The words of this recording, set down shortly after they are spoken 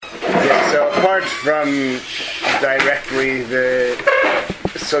apart from directly the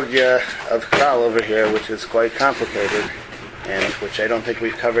sugya of Chal over here, which is quite complicated, and which I don't think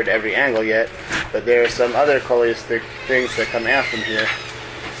we've covered every angle yet, but there are some other holistic things that come out from here.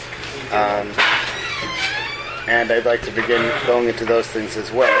 And I'd like to begin going into those things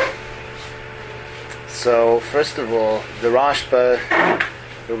as well. So, first of all, the Rashba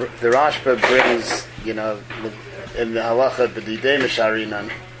brings, in the halacha, b'didei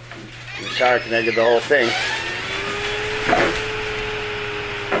misharinan, mishar connected the whole thing.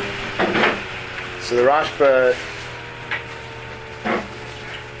 So the Rashba,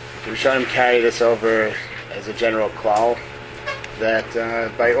 the Rishonim carry this over as a general klal, that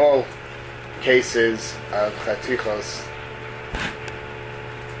by all cases of chatichos,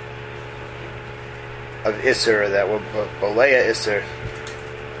 of Isser, that were Boleya Isser,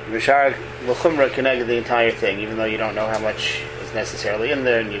 Mishar L'chumra connected the entire thing, even though you don't know how much is necessarily in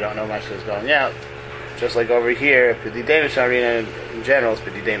there and you don't know how much is going out. Just like over here, B'didei Misharina in general is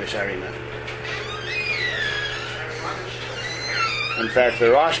B'didei Misharina. In fact, the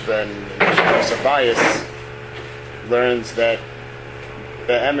Rashba and Mishar Sabayas learns that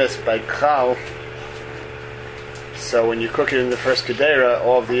the emes by Chal, so when you cook it in the first Kedera,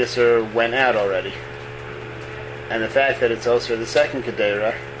 all of the Isser went out already. And the fact that it's also the second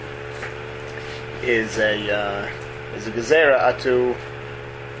Kedera is a gezerah atu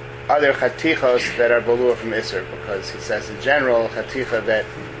other chatichos that are balua from Isser, because he says in general, chaticha that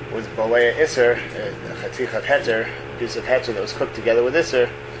was Boleya Isser, chaticha heter, a piece of heter that was cooked together with Isser.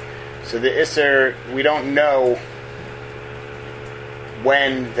 So the Isser, we don't know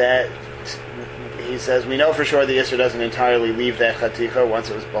when that, he says, we know for sure the Isser doesn't entirely leave that chaticha once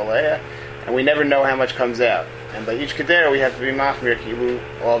it was Boleya, and we never know how much comes out. And by each kedera we have to be machmir kilu,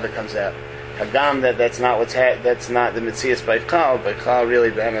 all of it comes out. Hagam, that's not that's not the mitzias by Chal. By Chal, really,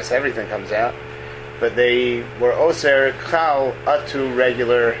 behemoth, everything comes out. But they were oser Chal atu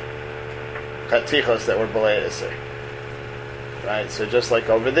regular chatichos that were b'lei iser. Right. So just like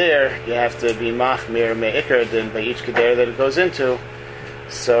over there, you have to be machmir me'ikar din by each kedera that it goes into.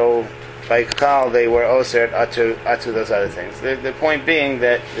 So by Chal, they were oser atu those other things. The point being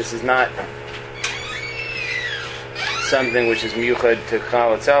that this is not something which is miyuchad to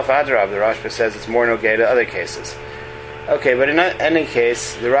Chal itself. Adrab, the Rashba says it's more nogay to other cases. Okay, but in any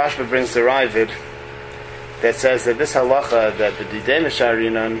case, the Rashba brings the Ravid that says that this halacha, that the b'didei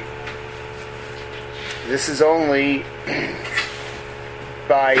misharinan, this is only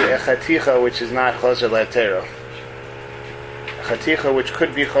by a chaticha which is not choser le'atero. A chaticha which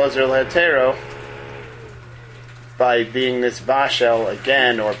could be choser le'atero by being this bashel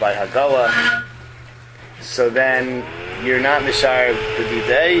again, or by hagala. So then you're not mishar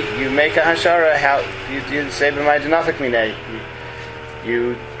b'didei, you make a hashara. How you say b'may denafik minei?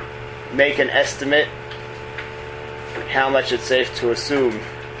 You make an estimate how much it's safe to assume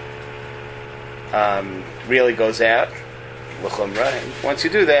really goes out l'chumra. Once you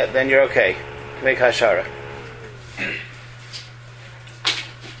do that, then you're okay. You make hashara.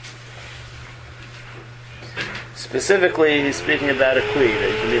 Specifically, he's speaking about a kli that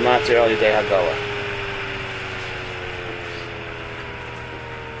you can be matir al yedei hagala.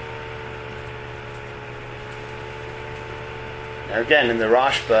 Now again, in the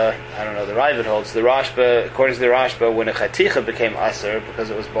Rashba, I don't know, the Ravid holds, the Rashba, according to the Rashba, when a chaticha became aser, because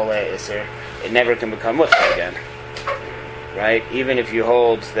it was bolei aser, it never can become mutter again. Right? Even if you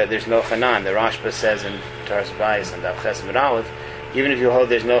hold that there's no chanan, the Rashba says in Taras Bayis and Daf Ches Mid Aleph, even if you hold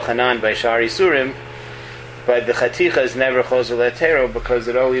there's no chanan by Shari Surim, but the chaticha is never choser le'atero because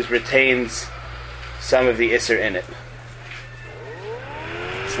it always retains some of the iser in it.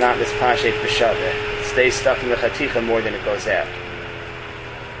 It's not this pashet b'shaveh. It stays stuck in the chaticha more than it goes out.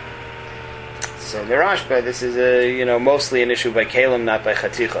 So the Rashba, this is mostly an issue by Kalim, not by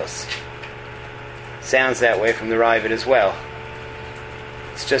chatichos. Sounds that way from the Ravid as well.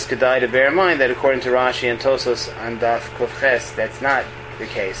 It's just kedai to bear in mind that according to Rashi and Tosos on Daf Kuf Ches, that's not the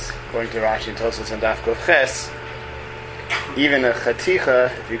case. According to Rashi and Tosos on Daf Kuf Ches, even a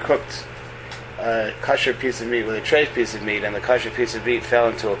chaticha, if you cooked a kosher piece of meat with a treif piece of meat, and the kosher piece of meat fell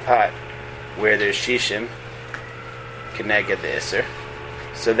into a pot where there's shishim, keneged the iser,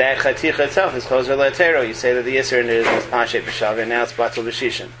 so that chaticha itself is choser le'atero. You say that the iser in it is pashet b'shaveh, and now it's batul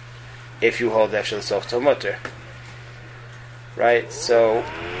b'shishim. If you hold after the sof to mutter, right? So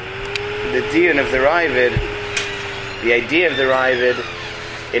the diyon of the Ravid, the idea of the Ravid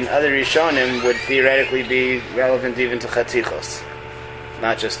in other Rishonim would theoretically be relevant even to chatichos,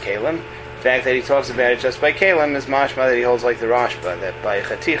 not just kalim. The fact that he talks about it just by kalim is mashma that he holds like the Rashba, that by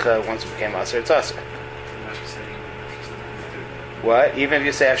chaticha, once it became aser, it's aser. What? Even if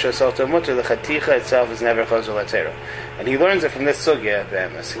you say Afshel Soto Mutter, the Chaticha itself is never Chosel Latero. And he learns it from this sugya,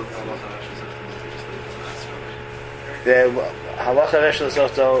 Be'emes. The halacha of Afshel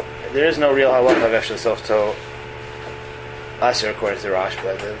Soto, there is no real halacha of Afshel Soto Aser according to the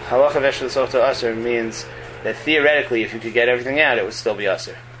Rashba. The halacha of Afshel Soto Aser means that theoretically, if you could get everything out, it would still be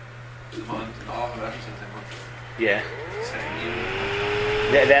Aser. Yeah.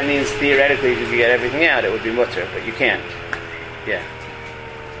 That means theoretically, if you could get everything out, it would be mutter, but you can't. Yeah.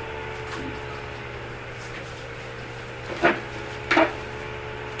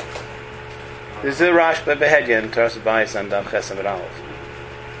 This is a Rashba Behedyan, Taras Bayis on Dav Chesam and Aleph.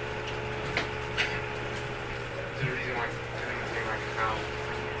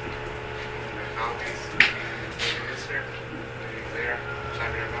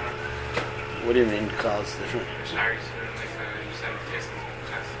 What do you mean Chal is different?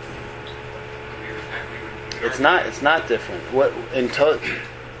 It's not different. What in you talking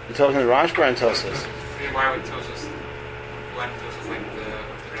to Rashba or in Tosfos? Why would Tosfos like the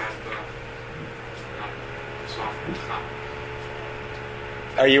Rashba soft?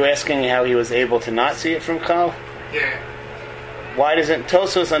 Are you asking how he was able to not see it from Chal? Yeah. Why doesn't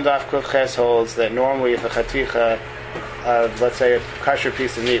Tosfos on Daf Kuf Ches holds that normally if a chaticha of, let's say, a kosher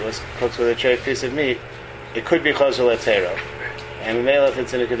piece of meat was cooked with a tray piece of meat, it could be chosel etero. And if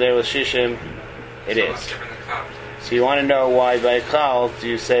it's in a kedei with shishim, it is. So you want to know why by Chal do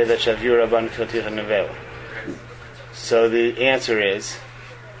you say that Shavur Rabban Chaticha Nevela? So the answer is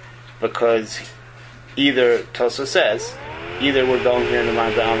because either Tosa says, either we're going here in the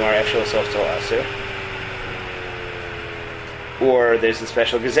Manda Amar Efshel Sof Tol Aser, or there's a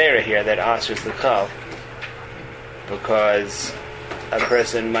special Gezerah here that Aser's the Chal, because a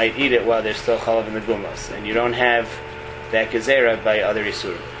person might eat it while there's still Chalav in the Gumos, and you don't have that Gezerah by other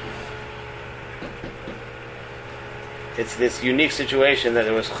Isurim. It's this unique situation that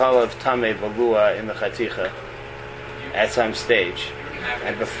there was Chalav Tameh Balua in the Chaticha at some stage.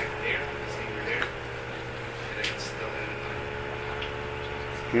 And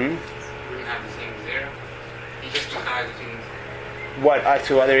what,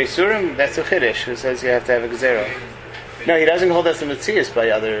 to other Isurim? That's a Chiddush who says you have to have a Gezerah. No, he doesn't hold us a Metzias by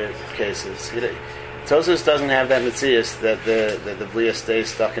other cases. Tosus doesn't have that Metzias that the Blia stays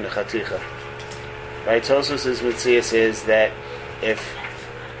stuck in the Chaticha. Right? Tosus' Metzias is that if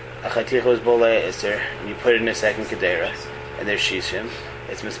a Chaticha was Boleh Isser, and you put it in a second Kedera, and there's Shishim,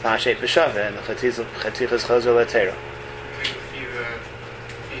 it's Mispashet B'Shaveh, and the Chaticha is Chazor Latero.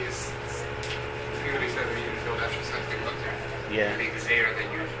 Yeah.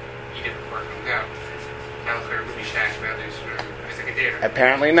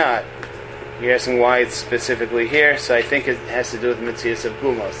 Apparently not. You're asking why it's specifically here, so I think it has to do with the Metzias of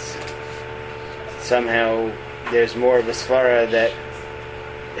Gumos. Somehow there's more of a svara that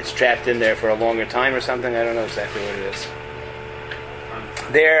it's trapped in there for a longer time or something. I don't know exactly what it is.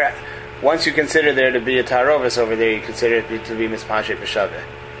 There, once you consider there to be a tarovis over there, you consider it to be mispashet b'shaveh.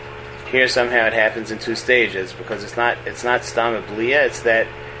 Here somehow it happens in two stages because it's not stam b'liya, it's that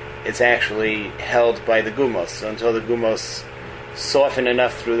it's actually held by the gumos. So until the gumos soften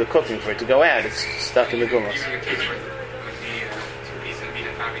enough through the cooking for it to go out, it's stuck in the gumos.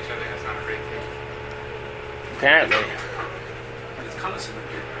 Apparently. It's kanas in the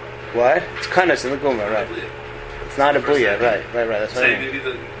guma. What? It's kanas in the guma, right? It's not a buya, right. That's what I mean. Maybe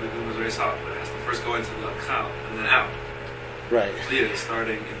the guma is very soft, but it has to first go into the khal and then out. Right. Buya is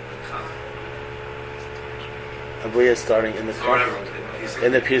starting in the khal. A buya is starting in the khal.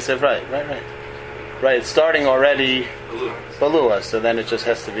 In the piece of, right. Right, it's starting already balua, so then it just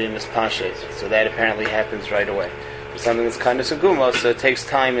has to be mispashet. So that apparently happens right away. It's something that's kanas and guma, so it takes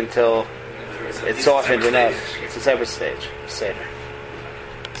time until it's softened enough. It's a separate stage. Seder.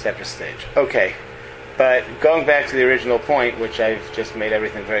 Separate stage. Okay. But going back to the original point, which I've just made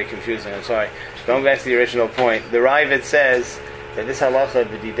everything very confusing, I'm sorry. Going back to the original point, the Ravid says that this halacha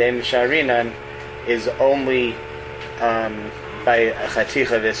b'didei misharinan is only by a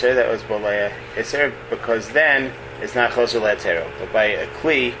chaticha v'isr, that was bolaya isr, because then it's not chosel latero. But by a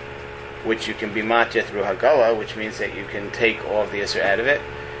kli, which you can be matya through hagala, which means that you can take all of the isr out of it.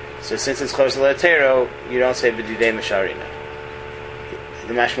 So since it's chosel latero, you don't say b'didei misharina.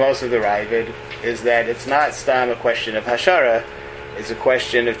 The mashmos of the Ravid is that it's not stam a question of hashara, it's a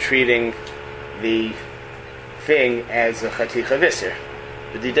question of treating the thing as a chaticha v'isr.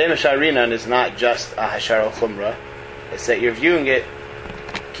 B'didei misharina is not just a hashara chumra, it's that you're viewing it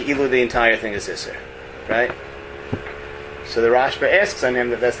ki'ilu the entire thing is isr, right? So the Rashba asks on him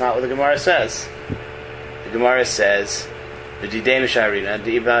that that's not what the Gemara says. The Gemara says, we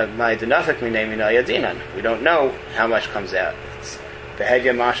don't know how much comes out. It's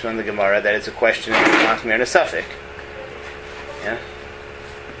Behedya mashma in the Gemara that it's a question of machmir and a suffix. Yeah.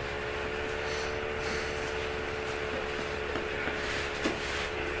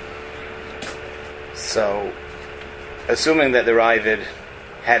 So, assuming that the Ravid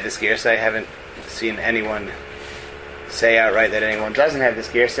had this Girsay, I haven't seen anyone say outright that anyone doesn't have this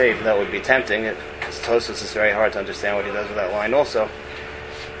Girsay, even though it would be tempting. Because Tosfos is very hard to understand what he does with that line also.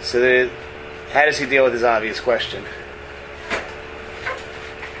 So, how does he deal with this obvious question?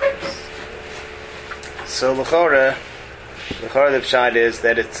 So, L'chora, the pshat is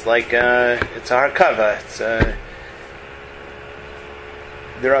that it's like it's a harkava. It's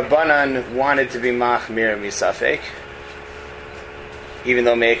the Rabbanan wanted to be machmir misafek, even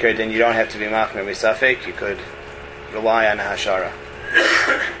though Me'ikar Din you don't have to be machmir misafek, you could rely on hashara.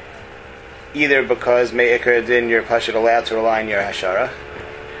 Either because Me'ikar Din you're pashut allowed to rely on your hashara,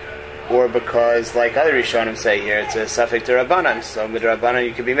 or because, like other Rishonim say here, it's a safek to Rabbanan, so with Rabbanan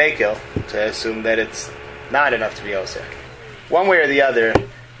you could be mekil, to assume that it's not enough to be osir. One way or the other,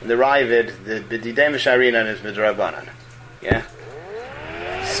 in the Ravid, the B'didei Misharinan is B'drabanan. Yeah?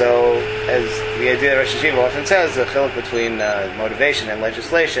 So, as the idea that Rosh Hashiva often says, the chiluk between motivation and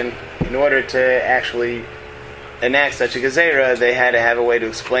legislation, in order to actually enact such a gezerah, they had to have a way to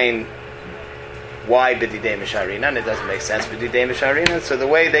explain why B'didei Misharinan. It doesn't make sense, B'didei Misharinan. So the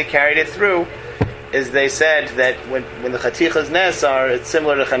way they carried it through is they said that when the Chatichas Nesar, it's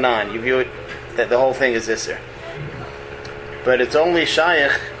similar to Chanan. You view it that the whole thing is Isser. But it's only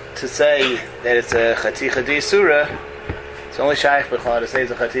Shaykh to say that it's a Chaticha D'Isura. It's only Shaykh B'chal to say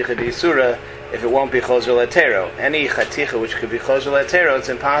it's a Chaticha D'Isura if it won't be Chozer L'Tero. Any Chaticha which could be Chozer L'Tero, it's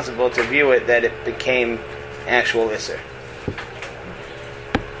impossible to view it that it became actual Isser.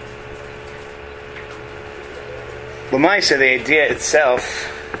 L'maisa, the idea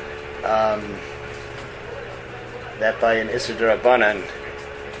itself, that by an Isser D'Rabbanan,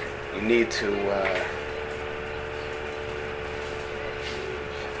 you need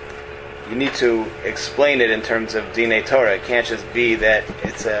to explain it in terms of Dinei Torah. It can't just be that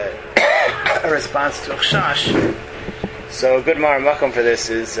it's a response to Chash. So a good Makom for this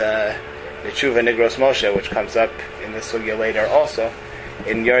is the Tshuva Nigros Moshe, which comes up in the Sugya later also,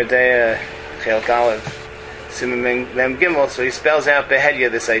 in Yordei Chelek Aleph Simon Mem Gimel. So he spells out Behedya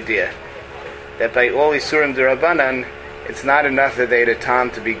this idea, that by all Isurim D'Rabbanan, it's not enough that they had a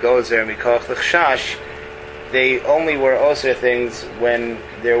time to be Gozer and Mikoch L'Chash. They only were also things when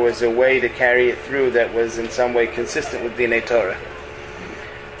there was a way to carry it through that was in some way consistent with Dinei Torah.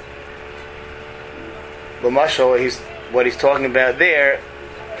 L'mashal, what he's talking about there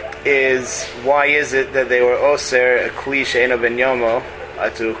is, why is it that they were oser a kli she'eno ben yomo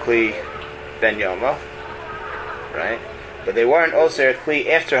atu kli ben yomo, right? But they weren't oser a kli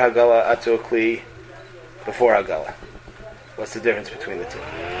after Hagala atu a kli before Hagala. What's the difference between the two?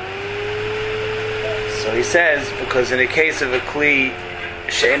 So he says, because in the case of a kli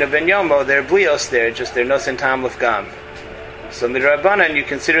she'ena ben yomo, they're blios there, just they're nosen tam l'fgam. So midrabanan, you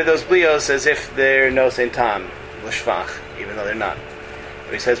consider those blios as if they're nosen tam l'shvach, even though they're not.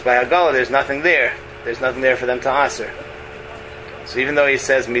 But he says by Hagala, there's nothing there. There's nothing there for them to aser. So even though he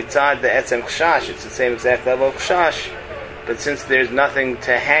says mitzad the etzem chashash, it's the same exact level of chashash, but since there's nothing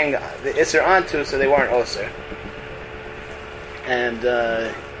to hang the iser onto, so they weren't oser. And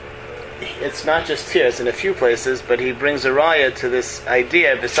it's not just here, it's in a few places, but he brings a raya to this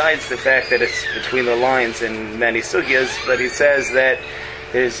idea, besides the fact that it's between the lines in many sugyas, but he says that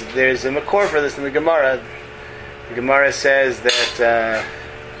there's a makor for this in the Gemara. The Gemara says that,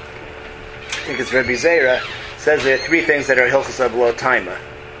 I think it's Rebbe Zera, says there are three things that are hilchos below taima.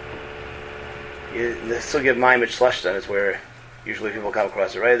 The sugya of Maimich Shlashtan is where usually people come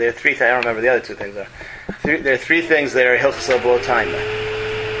across it, right? There are three things, I don't remember the other two things are. There are three things that are hilchos below taima.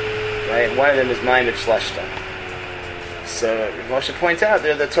 Right? One of them is Maimich Shlashtan. So Moshe points out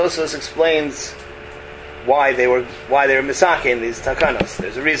there that Tosfos explains why they were misake in these takanos.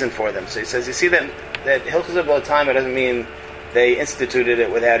 There's a reason for them. So he says, you see that hilchos below taima doesn't mean they instituted it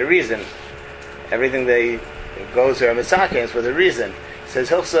without a reason. Everything they goes there misake is with a reason. He says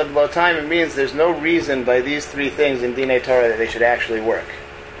hilchos below taima means there's no reason by these three things in Dinei Torah that they should actually work.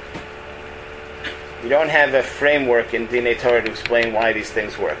 You don't have a framework in Dinei Torah to explain why these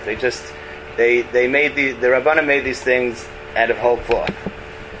things work. They made the Rabbanan made these things out of whole cloth.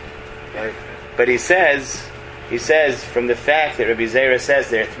 Right? But he says from the fact that Rabbi Zera says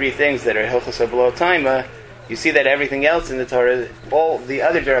there are three things that are hilchos below taima, you see that everything else in the Torah, all the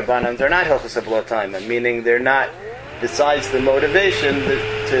other Rabbanans are not hilchos below taima, meaning they're not. Besides the motivation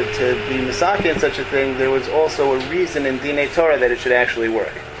to be misake in such a thing, there was also a reason in Dinei Torah that it should actually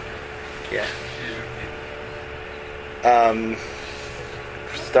work. Yeah.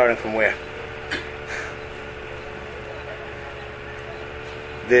 Starting from where?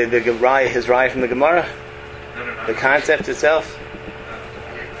 His ride from the Gemara? No. The concept itself?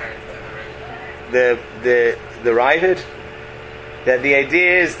 The Ravid? That the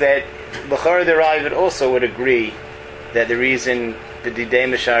idea is that L'chara the Ravid also would agree that the reason the Didei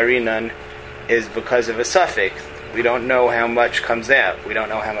Misharinan is because of a suffix. We don't know how much comes out. We don't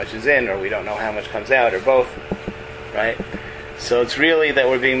know how much is in, or we don't know how much comes out, or both. Right? So it's really that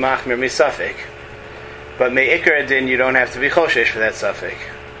we're being machmir misafik. But me'ikar adin, you don't have to be choshesh for that suffix.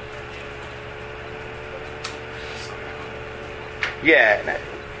 Yeah.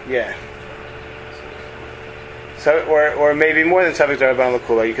 So, or maybe more than suffix daraban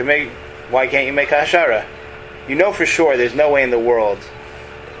l'kula. You can make. Why can't you make a hashara? You know for sure there's no way in the world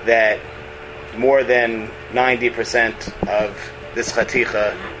that more than 90% of this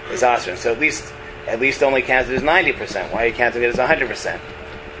chaticha is asr. So at least only counted as 90%. Why are you counting it as 100%?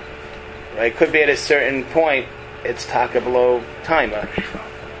 Right? Could be at a certain point it's taka below taima.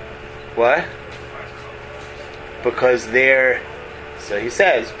 What? Because so he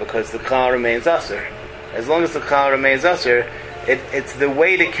says, because the chal remains asr. As long as the chal remains asr, it's the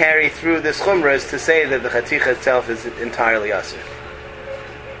way to carry through this chumrah is to say that the chaticha itself is entirely asr.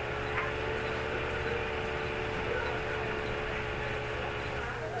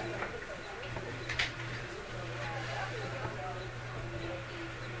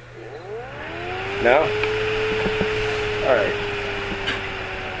 No? Alright.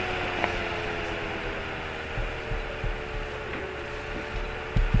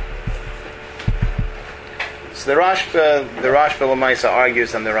 So the Rashba Lamaisa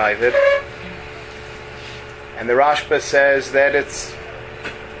argues on the Ravid, and the Rashba says that it's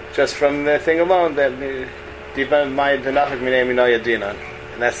just from the thing alone that and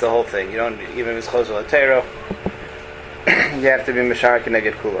that's the whole thing. You don't even mischos latero. You have to be mishar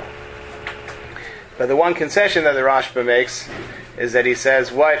keneged kula. But the one concession that the Rashba makes is that he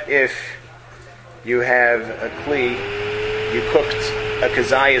says, what if you have a kli, you cooked a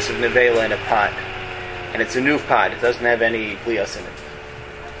kazayas of nevela in a pot, and it's a new pot, it doesn't have any blios in it.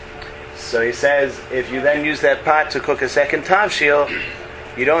 So he says, if you then use that pot to cook a second tavshil,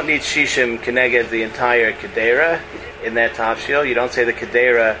 you don't need shishim keneged the entire kedera in that tavshil. You don't say the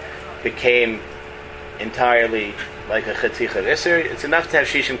kedera became entirely like a chaticha iser. It's enough to have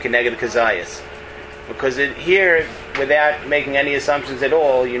shishim keneged kazayas. Because here, without making any assumptions at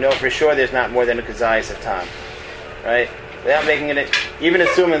all, you know for sure there's not more than a kazayas of time. Right? Without making it, even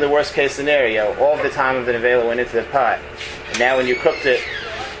assuming the worst case scenario, all of the time of the nevela went into the pot. And now when you cooked it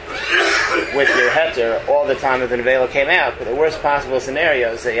with your heter, all the time of the nevela came out. But the worst possible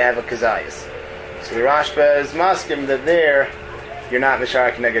scenario is that you have a kazayas. So the Rashba is maskim that there, you're not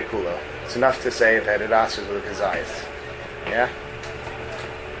mishar keneged kula. It's enough to say that it answers with a kazayas. Yeah?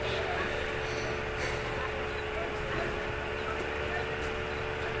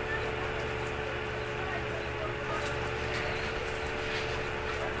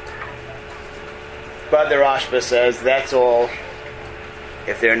 But the Rashba says that's all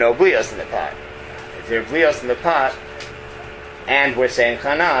if there are no blios in the pot. If there are blios in the pot, and we're saying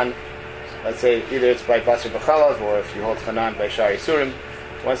chanan, let's say either it's by basar b'chalav, or if you hold chanan by shari surim,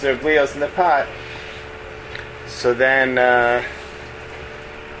 once there are blios in the pot, so then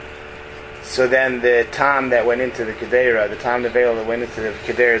the tam that went into the kedera, the tam nevela that went into the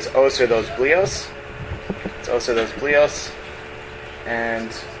kedera is also those blios. It's also those blios,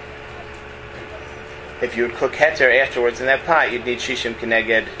 and if you would cook heter afterwards in that pot, you'd need shishim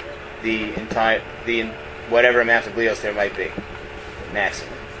keneged the whatever amount of blios there might be,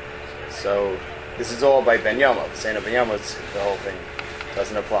 maximum. So this is all by Ben Yomo. Saying of Ben Yomo, the whole thing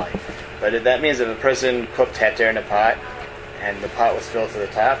doesn't apply. But that means if a person cooked heter in a pot and the pot was filled to the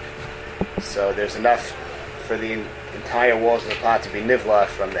top, so there's enough for the entire walls of the pot to be nivla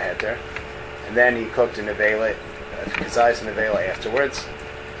from the heter, and then he cooked a nevela, kazayas nevela afterwards.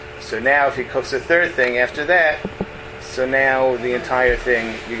 So now if he cooks a third thing after that, so now the entire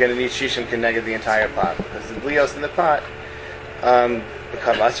thing, you're going to need shishim keneged the entire pot, because the blios in the pot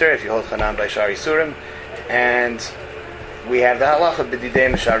become aser if you hold chanan by shari surim, and we have the halacha b'didei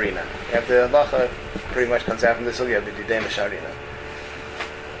misharina. We have the halacha pretty much comes out from the sugya b'didei misharina.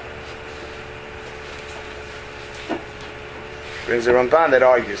 Brings a Ramban that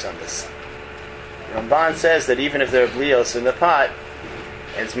argues on this. Ramban says that even if there are blios in the pot,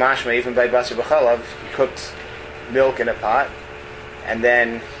 it's mashma, even by basar b'chalav, you cooked milk in a pot, and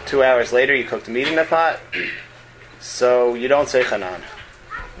then 2 hours later you cooked meat in a pot, so you don't say chanan.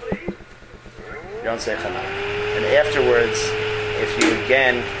 You don't say chanan. And afterwards, if you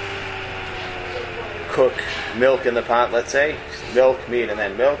again cook milk in the pot, let's say, milk, meat, and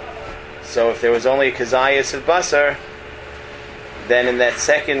then milk. So if there was only a kazayas of basar, then in that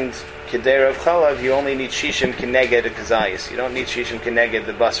second kedera of chalav, you only need shishim keneged a kazayas. You don't need shishim keneged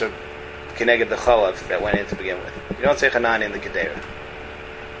the basar, keneged the chalav that went in to begin with. You don't say chanan in the kedera.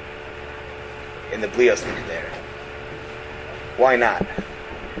 In the blios the kedera. Why not?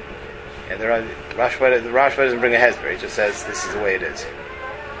 And the Rashba doesn't bring a hezber. He just says this is the way it is,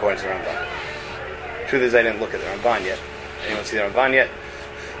 according to the Ramban. Truth is, I didn't look at the Ramban yet. Anyone see the Ramban yet?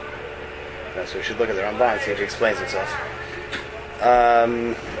 No, so we should look at the Ramban and see if he explains himself.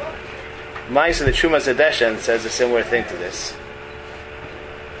 Ma'aseh the Trumas Hadeshen says a similar thing to this.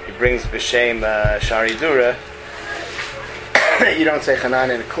 He brings b'shem Shari Dura. You don't say Chanan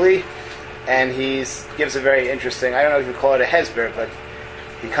in a Kli, and he gives a very interesting, I don't know if you call it a hezber, but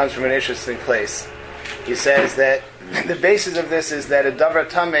he comes from an interesting place. He says that the basis of this is that a davar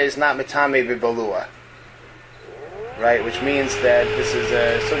tameh is not mitame b'balua, right? Which means that this is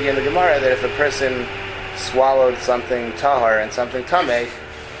a sugya in the Gemara that if a person swallowed something tahar and something tameh,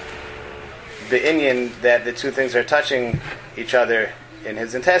 the inyan that the two things are touching each other in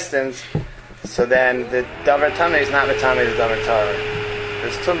his intestines, so then the davar tameh is not mitame the davar tahar.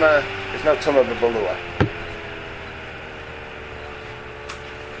 There's no tumah b'balua.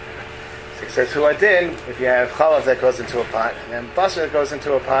 He says, Huadin, if you have chalav that goes into a pot, and then basar that goes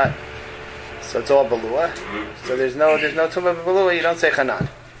into a pot, so it's all balua. So there's no tumah balua, you don't say chanan.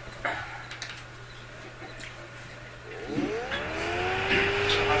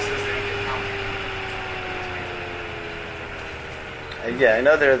 Yeah, I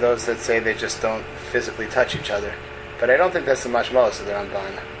know there are those that say they just don't physically touch each other, but I don't think that's the mashmalos of the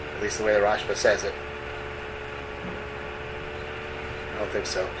Ramban, at least the way the Rashba says it. I don't think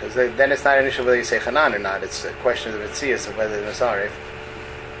so, because then it's not an issue whether you say chanan or not. It's a question of the mitzias of whether they're masarif.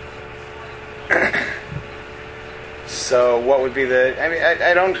 So what would be the? I mean,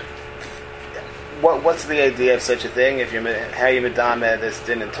 I don't. What's the idea of such a thing? If you're how you medame this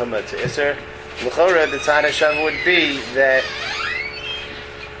din and tumah to iser, l'chora the tzad hashav would be that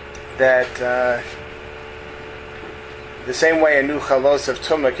the same way a new chalos of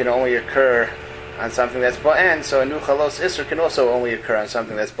tumah can only occur on something that's ba'en, so a new chalos isser can also only occur on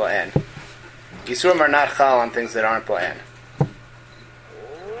something that's ba'en. Yisurim are not chal on things that aren't ba'en.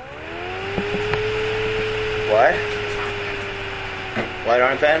 What? What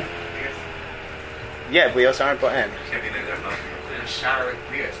aren't ba'en? Yeah, blios aren't ba'en. Can't be there, no. Shower with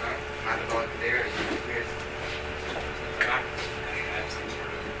beers, huh? Not about there, beers.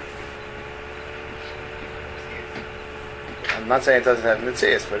 I'm not saying it doesn't have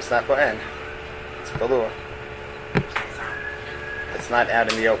mitzias, but it's not ba'en. It's balua. It's not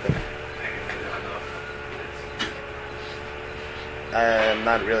out in the open. I'm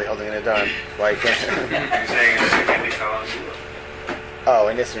not really holding it down. Why can't? You're saying it can't be chal on Bula. Oh,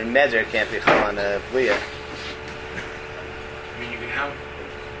 and this neder can't be chal on a blia. I mean, you can have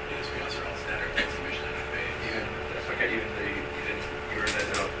also neder takes the mission and Even that's okay. Even though you were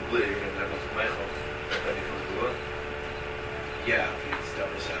neder off the Bula, you didn't have enough meichel. That becomes Bula. yeah, if it's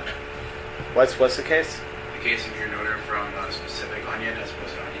double set. What's the case? The case if you're noted from a specific onion as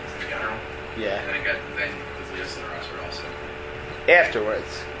opposed to onions in general, Yeah. and then the Leos and the rest would also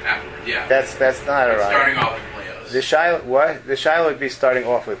Afterwards. afterward. Yeah, That's not But alright. starting off with Leos. The shiloh would be starting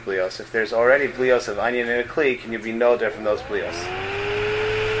off with blios. If there's already blios of onion in a kli, can you be noder from those blios?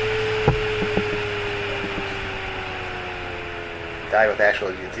 Die with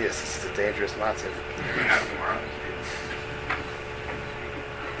actual yudiyas. This is a dangerous matzav. You're gonna have tomorrow.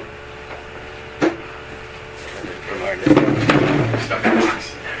 Stuck in the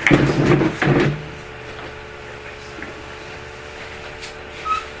box.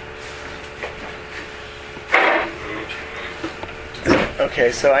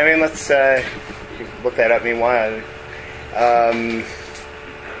 Okay, so I mean, let's you can look that up. Meanwhile,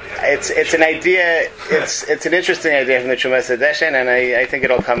 it's an idea. It's an interesting idea from the Trumas Hadeshen, and I think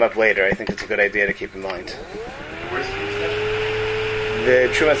it'll come up later. I think it's a good idea to keep in mind. Where's the The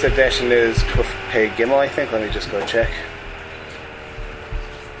Trumas Hadeshen is Kuf Pei Gimel, I think. Let me just go check.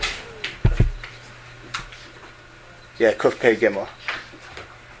 Yeah, Kuf Pei Gimel.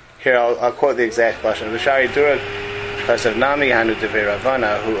 Here, I'll quote the exact lashon. V'shari Durag Chasav Nami Hanu Devei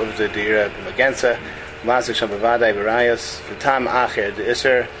Ravana Hu Uvda Dira B'Magensa Mazik Sham B'Vadai B'Rayos V'Tam Acher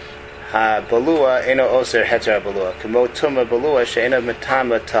D'Isser Ha Balua Eno Oser Heter Balua Kemo Tuma Balua She'ena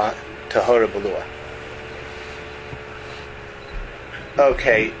Mitama Tahora Balua.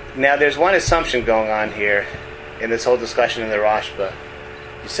 Okay, now there's one assumption going on here in this whole discussion in the Rashba.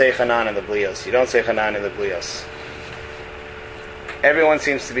 You say Chanan in the Blios. You don't say Chanan in the Blios. everyone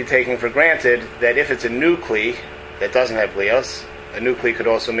seems to be taking for granted that if it's a new kli that doesn't have blios, a new kli could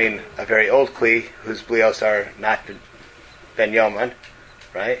also mean a very old kli whose blios are not ben yoman,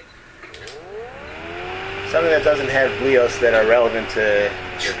 right? Something that doesn't have blios that are relevant to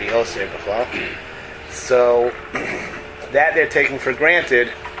your bios or b'chlal. So that they're taking for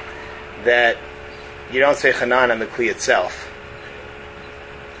granted that you don't say chanan on the kli itself.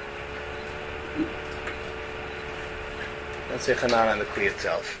 Don't say chanan on the kli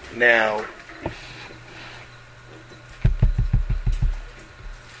itself. Now,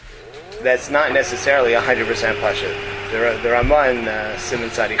 that's not necessarily 100% pashut. The Ramah in Siman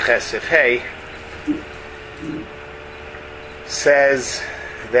Tzadi Ches Sif Hey says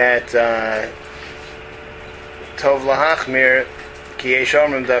that Tov lahachmir ki yesh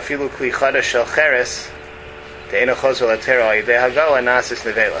omrim dafilu kli chadash shel cheres te'ena chosel atero al yidei hagala nasis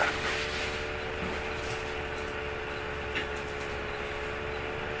nevela.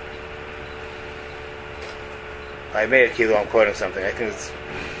 I made a kilo. I'm quoting something. I think it's.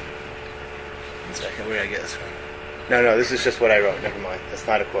 One second, where did I get this from? No, this is just what I wrote. Never mind. That's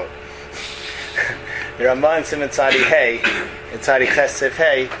not a quote. The Ramah in Siman Tzadi Hey, in Tzadi Ches Sif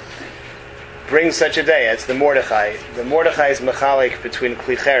Hey, brings such a day. It's the Mordechai. The Mordechai is mechalik between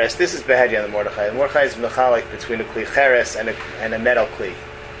kli cheres. This is behedya on the Mordechai. The Mordechai is mechalik between a kli cheres and a metal kli.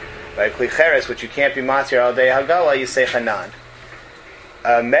 Right, kli cheres, which you can't be matir al day hagala, you say chanan.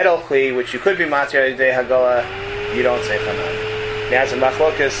 A metal kli, which you could be matir al day hagala, you don't say chanan. Now, as a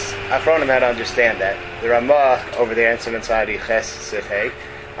machlokas, Achronim had to understand that. The Ramah over there in Siman Tzadi Ches Sif Hey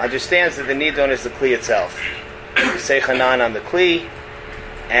understands that the nidon is the kli itself. You say chanan on the kli,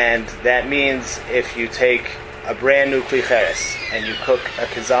 and that means if you take a brand new kli cheres and you cook a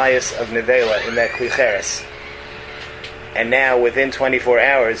kazayas of nevela in that kli cheres, and now within 24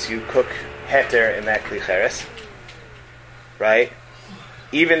 hours you cook heter in that kli cheres, right?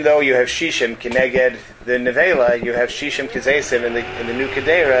 Even though you have shishim kineged the nevela, you have shishim kazesim in the new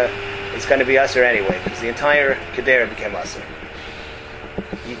kedera, it's going to be usher anyway, because the entire kedera became usher.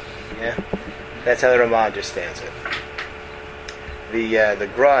 Yeah, that's how the Ramah understands it. The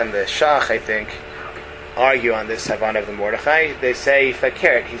Gra and the Shach, I think, argue on this Havana of the Mordechai. They say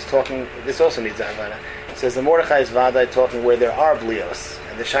fakert. He's talking. This also needs a Havana. It says the Mordechai is vada talking where there are blios,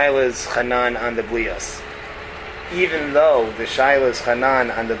 and the shaila is chanan on the blios. Even though the shaila is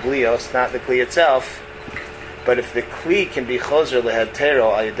chanan on the blios, not the kli itself, but if the kli can be choser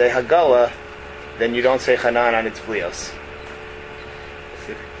lehatero al yedei hagala, then you don't say chanan on its blios.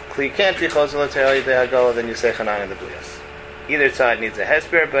 Kli can't be choser lehatero al yedei hagala, then you say chanan on the blios. Either side needs a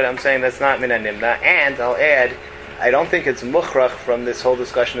hesper, but I'm saying that's not min nimna. And I'll add, I don't think it's mukhrach from this whole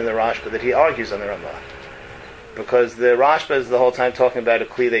discussion in the Rashba that he argues on the Ramah. Because the Rashba is the whole time talking about a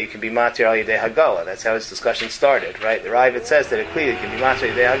kli that you can be matir al yedei hagala. That's how his discussion started, right? The Ravid says that a kli that can be matir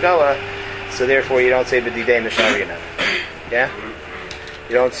al yedei hagala, so therefore you don't say b'didei misharinan. Yeah?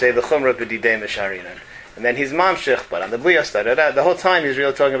 You don't say the chumrah b'didei misharinan. And then he's mamshich, but on the bliyos, the whole time he's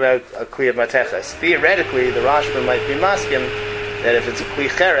really talking about a kli of mateches. Theoretically, the Rashba might be maskim that if it's a kli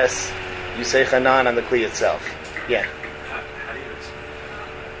cheres, you say chanan on the kli itself. Yeah. How do you explain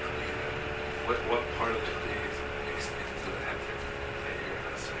what part of the kli is mixed into the heter that you're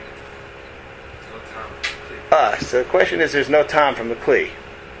not saying? There's no time from the kli. So the question is, there's no time from the kli.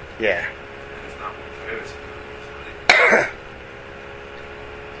 Yeah. And it's not muteres.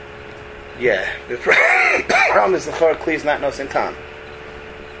 Yeah, the problem is the chor kli is not nosin tam.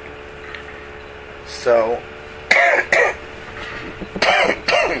 So,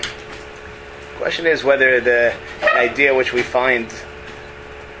 question is whether the idea which we find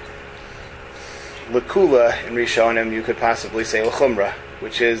lekula in Rishonim, you could possibly say l'chumra,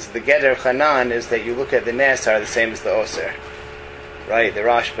 which is the geder chanan is that you look at the nes are the same as the oser, right? The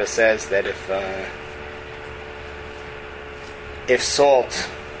Rashba says that if salt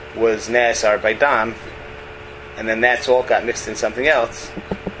was Nasar by Dam, and then that salt got mixed in something else,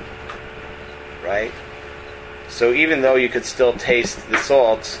 right? So even though you could still taste the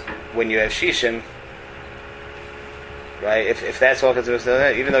salt when you have shishim, right? If that salt gets mixed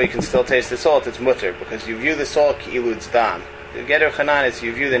in, even though you can still taste the salt, it's mutter, because you view the salt ki'ilud's Dam. The Geder Chanan is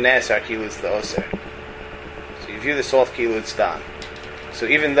you view the Nasar ki'ilud's the Oser. So you view the salt ki'ilud's Dam. So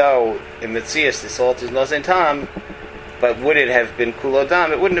even though in Metzias the salt is Nozen Tam, but would it have been kulo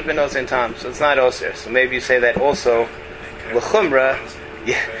dam? It wouldn't have been oser tam, so it's not oser. So maybe you say that also l'chumra.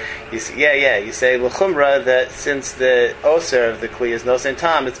 You say l'chumra that since the oser of the kli is nosen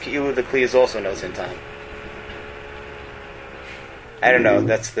tam, it's ki'ilu the kli is also nosen tam. I don't know.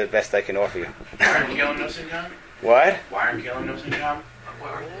 That's the best I can offer you. Why aren't killing nosen tam? What? Why aren't killing nosen tam?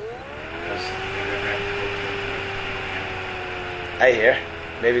 I hear.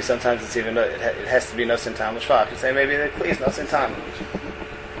 Maybe sometimes it's even it has to be nosin tam l'shvach. You say maybe the kli is nosin tam.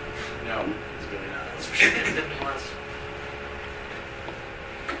 No, it's really not. It's for sure it's different less.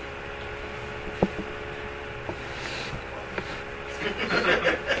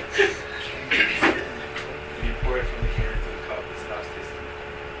 When you pour it from the can into the cup, it stops tasting.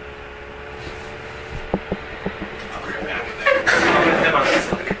 I'll be right back with that. Come on, that's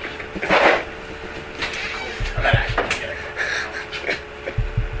like I'm not actually gonna get it.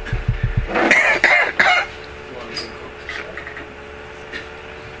 you want me to cook.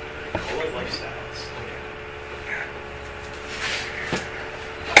 Cola lifestyles.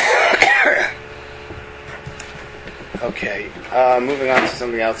 Okay, moving on to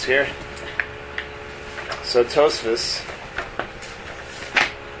something else here. So Tosfos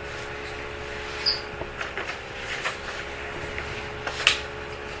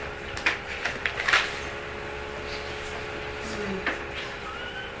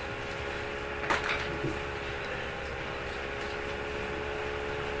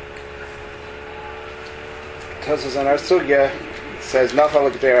on our sugya says Nachal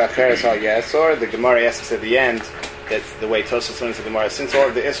G'der Acheres Al Yasor. The Gemara asks at the end. That's the way Tosfos learns the Gemara. Since all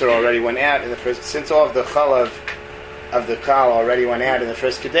of the Isser already went out in the first, since all of the Chalav of the Kal already went out in the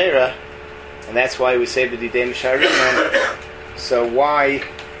first Kedera, and that's why we say the Didei Misharim. So why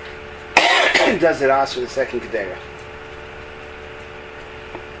does it ask for the second Kedera?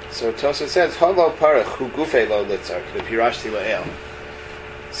 So Tosfos says, "Halo parach hu gufei lo litzar the pirashti la'el."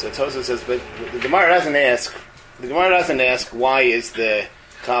 So Tosfos says, but the Gemara doesn't ask. The Gemara doesn't ask why is the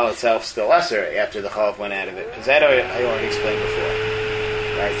Kal itself still usher after the Chalav went out of it, because that I already explained before.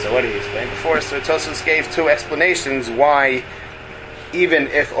 Right, so what did he explain before? So Tosfos gave two explanations why, even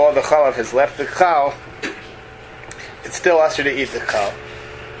if all the Chalav has left the Kal, it's still usher to eat the Kal.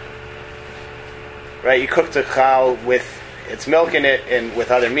 Right, you cook the Kal with its milk in it and with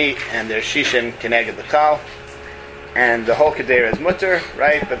other meat, and there's shishin keneged the Kal, and the whole Kedera is mutter,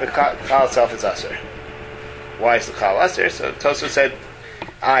 right, but the Kal itself is usher. Why is the Kal usher? So Tosfos said,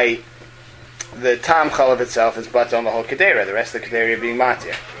 the Tam Chalav itself is but on the whole Kedera, the rest of the Kedera being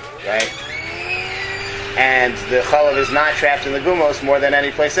matir, right? And the Chalav is not trapped in the Gumos more than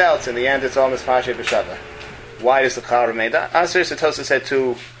any place else. In the end, it's all Mispashe B'Shava. Why does the Kal remain Asr? So Tosfos said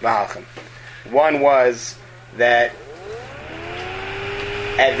two Mahalchim. One was that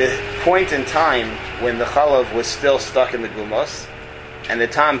at the point in time when the Chalav was still stuck in the Gumos, and the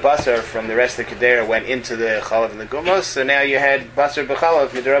Tam Basar from the rest of the Kedera went into the Chalav and the Gumos, so now you had Basar B'Chalav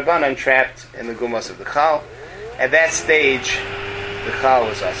Midrabanan trapped in the Gumos of the Chal. At that stage, the Chal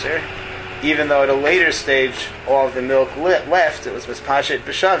was Asr. Even though at a later stage, all of the milk left, it was Mispashet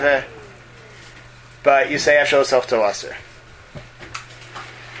B'Shaveh, but you say Ashel Sof to Asr.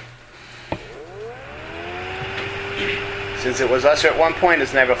 Since it was Asr at one point,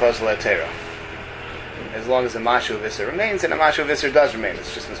 it's never Chos L'Tero. As long as the Mashu Visser remains, and the Mashu Visser does remain,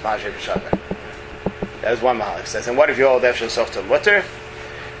 it's just Mispashet B'Shaveh. That was one Mahalik says. And what if you hold Ashel Sof to Mutter?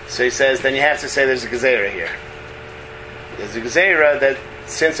 So he says, then you have to say there's a Gezerah here. There's a Gezerah that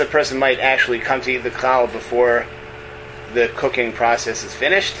since a person might actually come to eat the Chal before the cooking process is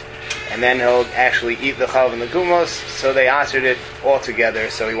finished, and then he'll actually eat the Chal and the Gumos, so they answered it all together,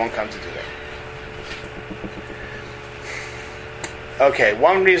 so he won't come to do that. Okay,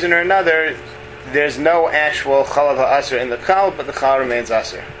 one reason or another, there's no actual Chalav HaAsr in the Chal, but the Chal remains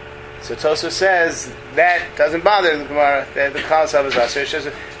Asr. So Tosfos says that doesn't bother the Gemara, that the Chal itself is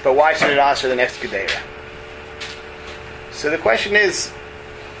Asr, but why should it Asr the next Kedera? So the question is,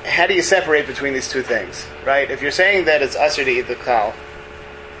 how do you separate between these two things, right? If you're saying that it's Asr to eat the Chal,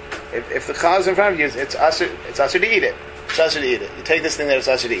 if the Chal is in front of you, it's Asr to eat it. It's Asr to eat it. You take this thing that it's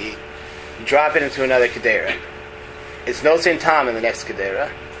Asr to eat, you drop it into another Kedera. It's no same Tam in the next Kedera.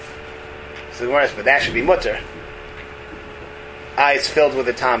 So the Gemara says, but that should be Mutter. It's filled with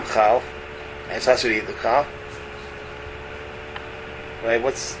the Tam Chal, and it's Asr to eat the Chal. Right?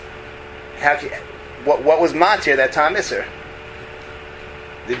 What was Matir that Tam Isser?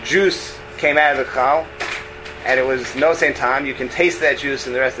 The juice came out of the Chal, and it was no same time. You can taste that juice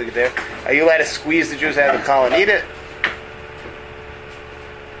in the rest of the Kedera. Are you allowed to squeeze the juice out of the Chal and eat it?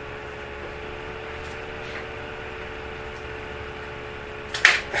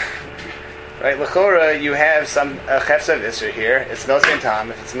 Right, L'chora, you have some Chefsa Visser here. It's no same time.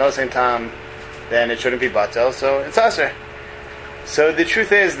 If it's no same time, then it shouldn't be Batel, so it's Asr. So the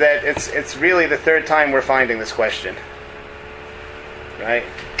truth is that it's really the third time we're finding this question. Right?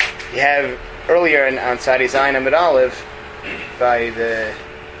 You have earlier on Sadi Zayin Amid Aleph by the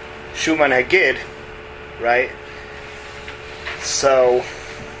Shuman Hagid, right? So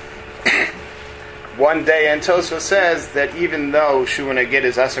one day, and Tosfos says that even though Shuman Hagid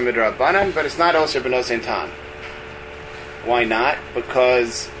is Aser Midrabanan, but it's not Aser B'Nosein Tam. Why not?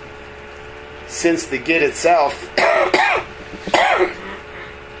 Because since the Gid itself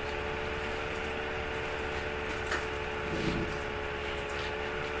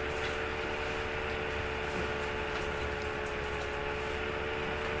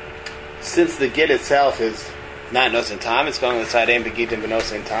since the Gid itself is not Nosein Tam, it's going with Tzadim Begidim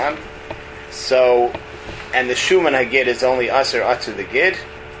B'Nosein Tam. So, and the Shuman Hagid is only Aser Atu the Gid.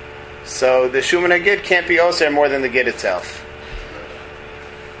 So the Shuman Hagid can't be Aser more than the Gid itself.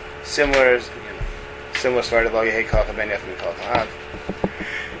 Similar sort of Lo Yehei Kocha Ben Yafim Kocha.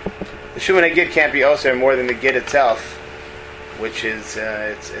 The Shuman Hagid can't be Aser more than the Gid itself, which is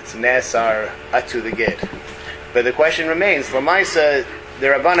it's Nesar Atu the Gid. But the question remains: Lamaisa, the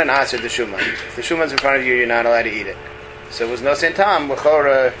Rabbanan Aser the Shuman. If the Shuman's in front of you, you're not allowed to eat it. So it was Nosein Tam.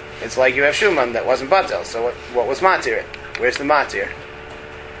 L'chora, it's like you have Shuman that wasn't Batel. So what was Matir? Where's the Matir?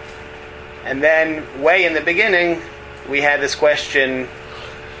 And then, way in the beginning, we had this question,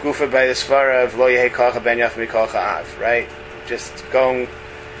 Gufa by the Svara of Lo Yehei Kocha Ben Yafim Kocha Av, right? Just going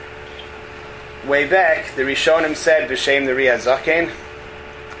way back, the Rishonim said, B'Shem the Riyah Zaken,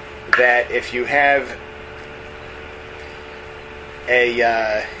 that if you have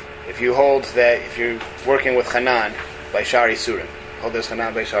if you hold that, if you're working with Chanan by Shari Surim, hold this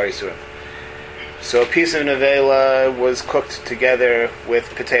Chanan by Shari Surim. So a piece of nevela was cooked together with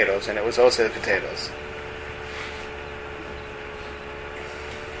potatoes, and it was also the potatoes.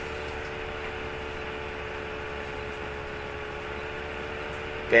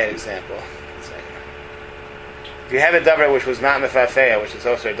 Bad example. If you have a davar which was not mefafeya, which is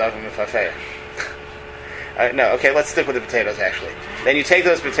also a davar mefafeya. No, okay, let's stick with the potatoes actually. Then you take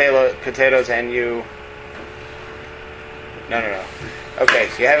those potatoes and you... No. Okay,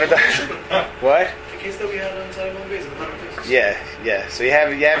 so you have a davar... What? The case that we had on Tzadim Beis, in the 100 cases. Yeah. So you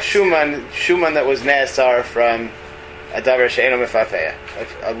have shuman that was nasar from a davar she'eno mefafeya,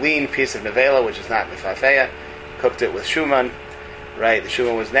 a lean piece of nevela which is not mefafeya, cooked it with shuman, right? The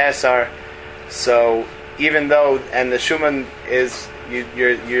shuman was nasar, so even though, and the shuman is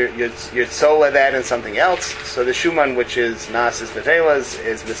you're tzola that and something else, so the shuman which is nasis nevelas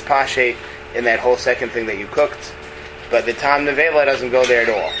is mispashet in that whole second thing that you cooked, but the tam nevela doesn't go there at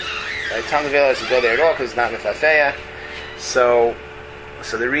all. Right? Tam nevela doesn't go there at all because it's not mefafeya. So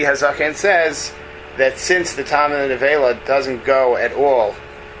the Ri Hazaken says that since the tam and the nevela doesn't go at all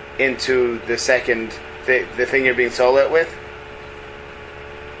into the second the thing you're being tzola with.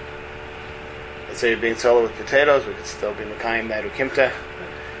 Let's say you're being tzola with potatoes, we could still be Mekayim that ukimta.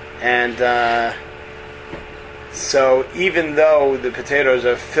 And so even though the potatoes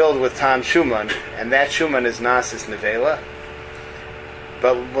are filled with tam shuman, and that shuman is nasis nevela,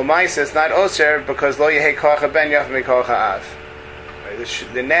 but l'maisa it's not oser because lo yehei kocha ben yafim kocha av.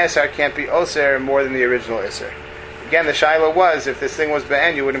 The nasar can't be oser more than the original iser. Again, the shaila was if this thing was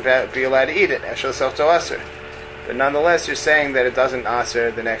be'en, you wouldn't be allowed to eat it. Eshel selto aser. But nonetheless, you're saying that it doesn't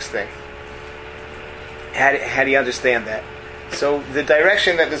aser the next thing. How do you understand that? So the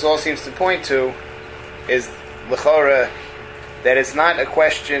direction that this all seems to point to is l'chora, that it's not a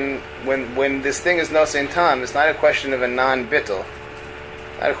question when this thing is nosein tam. It's not a question of a non-bittul.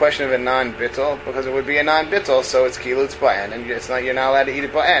 Not a question of a non-bittul because it would be a non-bittul, so it's kilutz ba'en, and you're not allowed to eat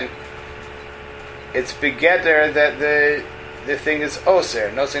it ba'en. It's begeder that the thing is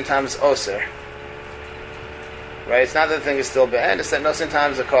oser. Nosein tam is oser. Right? It's not that the thing is still ba'en. It's that nosein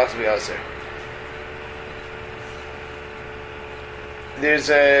tam is a koch to be oser.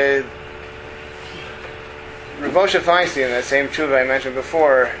 There's a Rav Moshe Feinstein, that same tshuva I mentioned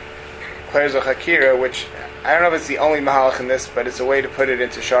before, declares a Hakira, which I don't know if it's the only mahalach in this, but it's a way to put it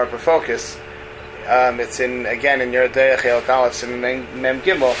into sharper focus. It's in Yerodei Chel Kalef Mem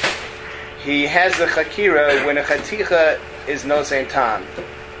Gimel. He has the Hakira when a chaticha is nosein tam,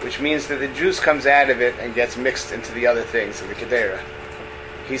 which means that the juice comes out of it and gets mixed into the other things in the kedera.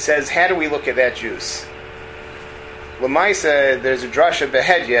 He says, how do we look at that juice? L'maisa, there's a drasha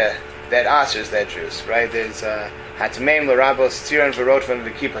behedya that asers that juice, right? There's hatmeim l'rabos tziron v'rotvan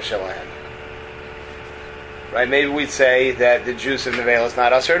v'kipa shalahan. Right? Maybe we'd say that the juice of nevela is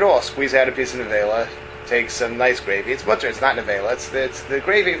not aser at all. Squeeze out a piece of nevela, take some nice gravy. It's butter. It's not nevela. It's the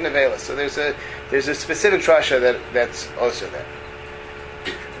gravy of nevela. So there's a specific drasha that's aser there.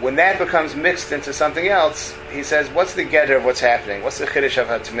 When that becomes mixed into something else, he says, what's the getter of what's happening? What's the chiddush of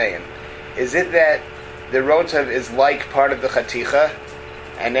hatmeim? Is it that the rotav is like part of the chaticha,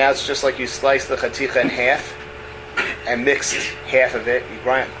 and now it's just like you slice the chaticha in half and mixed half of it, you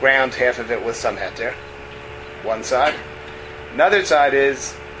ground half of it with some heter, one side. Another side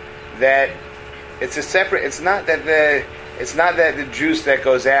is that It's a separate. It's not that the juice that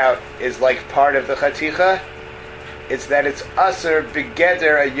goes out is like part of the chaticha. It's that it's aser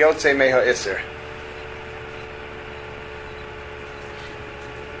begeder a yotze meha iser.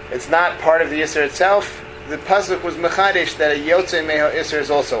 It's not part of the iser itself. The pasuk was mechadish that a yotze meha iser is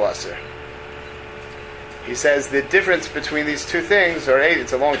also aser. He says the difference between these two things,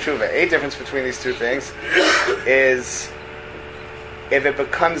 it's a long tshuva. A difference between these two things is if it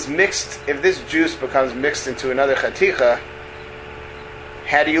becomes mixed. If this juice becomes mixed into another chaticha,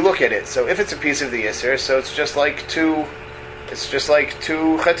 how do you look at it? So if it's a piece of the iser, so it's just like two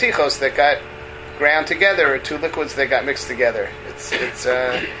chatichos that got ground together, or two liquids that got mixed together. It's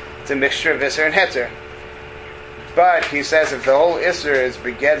a mixture of iser and heter. But he says if the whole iser is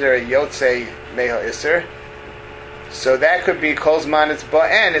begeder yotze meha iser, so that could be kolzman it's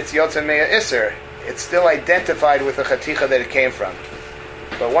ba'en, it's yotze meha iser. It's still identified with the chaticha that it came from.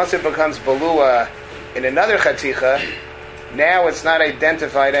 But once it becomes balua in another chaticha, now it's not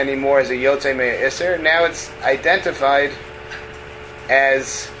identified anymore as a yotze meha iser. Now it's identified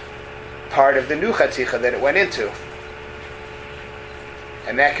as part of the new chaticha that it went into.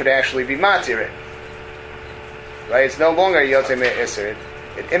 And that could actually be matir. Right? It's no longer yotze meha iser.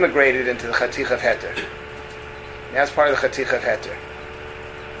 It immigrated into the chaticha of heter. Now it's part of the chaticha of heter.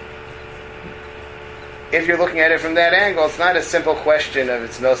 If you're looking at it from that angle, it's not a simple question of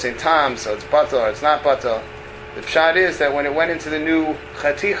it's nosein tam, so it's batal or it's not batal. The pshat is that when it went into the new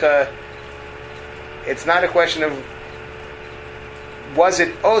chaticha, it's not a question of was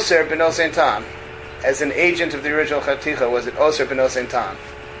it oser b'nosein tam, as an agent of the original chaticha, was it oser b'nosein tam?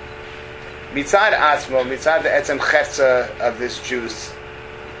 Mitzad atzmo, mitzad the etzem chetza of this juice,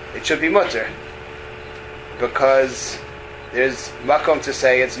 it should be mutter, because there's makom to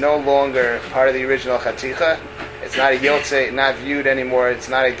say it's no longer part of the original chaticha. It's not a yotze, not viewed anymore. It's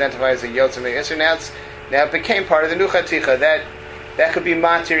not identified as a yotze me'isr. Now it became part of the new chaticha. That could be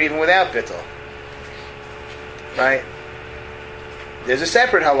matir even without bittul. Right? There's a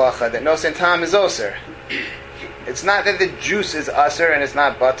separate halacha that nosein tam is oser. It's not that the juice is aser and it's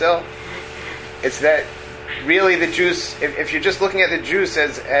not batel. It's that really the juice, if you're just looking at the juice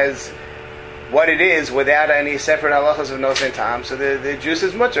as what it is without any separate halachas of nosein tam, so the juice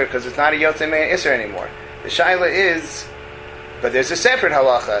is mutter because it's not a yotze me'an iser anymore. The shaila is, but there's a separate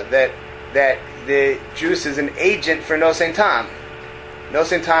halacha that the juice is an agent for nosein tam.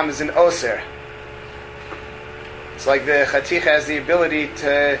 Nosein tam is an oser. It's like the chaticha has the ability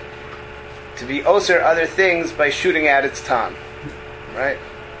to be oser other things by shooting out its tam, right?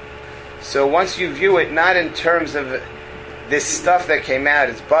 So once you view it not in terms of this stuff that came out,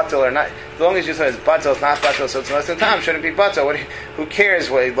 it's batal or not. As long as you say it's batal, it's not batal, so it's nosein tam, shouldn't be batal. Who cares?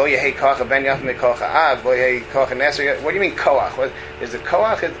 Lo yehei koach ben yachmei koach av, lo yehei koach neser. What do you mean koach? Is it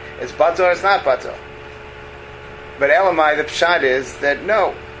koach? It's batal or it's not batal? But elamai, the pshat is that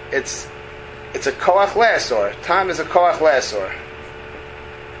no, it's a koach le'asor. Tam is a koach le'asor.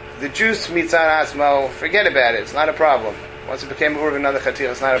 The juice mitzad atzmo, forget about it. It's not a problem. Once it became urv another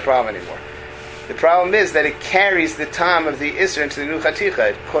chaticha, it's not a problem anymore. The problem is that it carries the tam of the Isser into the new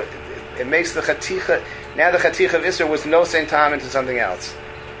chaticha. It makes the chaticha, now the chaticha of Isser was nosein tam into something else.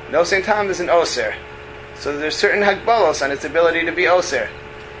 Nosein tam is an oser. So there's certain hagbalos on its ability to be oser.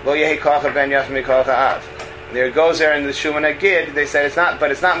 Lo yehi kocha ben yachmi kocha av. There it goes there in the Shuman HaGid, they said it's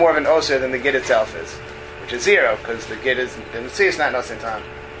not more of an oser than the Gid itself is. Which is zero, because the Gid is, the Mitzvah is not nosein tam.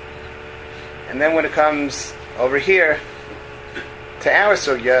 And then when it comes over here to our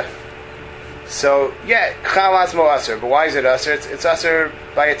sugya, so, yeah, chal atzmo aser, but why is it aser? It's aser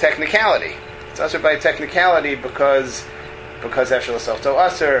by a technicality. It's aser by a technicality because Eshel Softo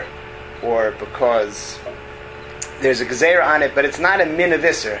aser, or because there's a gezeira on it, but it's not a min of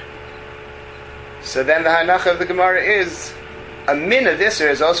iser. So then the hanacha of the Gemara is, a min of iser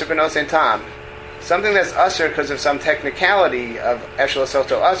is aser b'nosein tam. Something that's aser because of some technicality of Eshel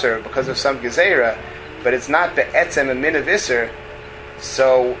Softo aser, because of some gezeira, but it's not be'etzem a min of iser.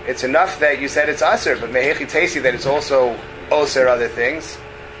 So it's enough that you said it's aser, but mehechi tesi that it's also oser other things.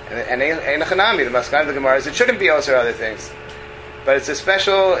 And ein chanami, the maskan of the Gemara is it shouldn't be oser other things. But it's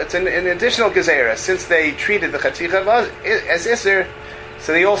an additional gezeira. Since they treated the chaticha as iser,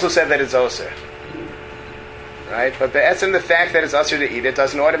 so they also said that it's oser. Right? But be'etzem, the fact that it's oser to eat it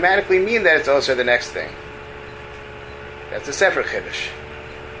doesn't automatically mean that it's oser the next thing. That's a separate chiddush.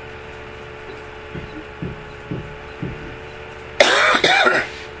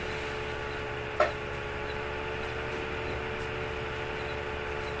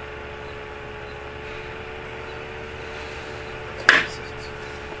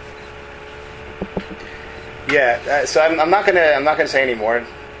 Yeah, so I'm not gonna say any more,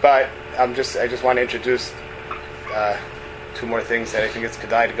 but I just want to introduce two more things that I think it's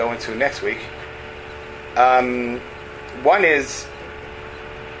kedai to go into next week. One is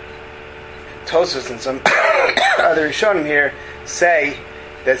Tosfos and some other Rishonim here say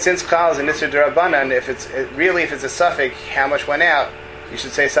that since Chal is a Nisr D'Rabbanan, if it's a suffix, how much went out, you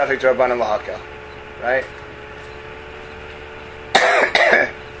should say suffix D'Rabbanan L'Hakel, right?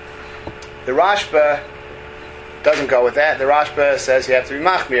 The Rashba doesn't go with that. The Rashba says you have to be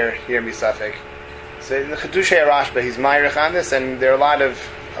machmir here misafik. So in the Chedushei Rashba, he's ma'irich on this, and there are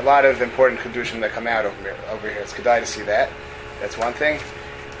a lot of important Chedushim that come out over here. It's kedai to see that. That's one thing.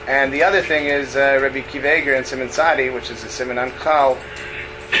 And the other thing is Rabbi Akiva Eiger and Simon Sadi, which is a Simon on Chal.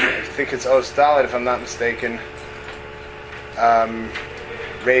 I think it's Oz Dalet, if I'm not mistaken,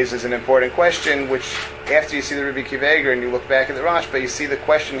 raises an important question, which after you see the Rabbi Akiva Eiger and you look back at the Rashba, you see the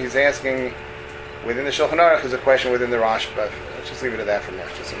question he's asking within the Shulchan Aruch is a question within the Rashba. Let's just leave it at that for now.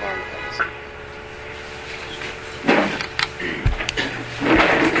 Just a moment.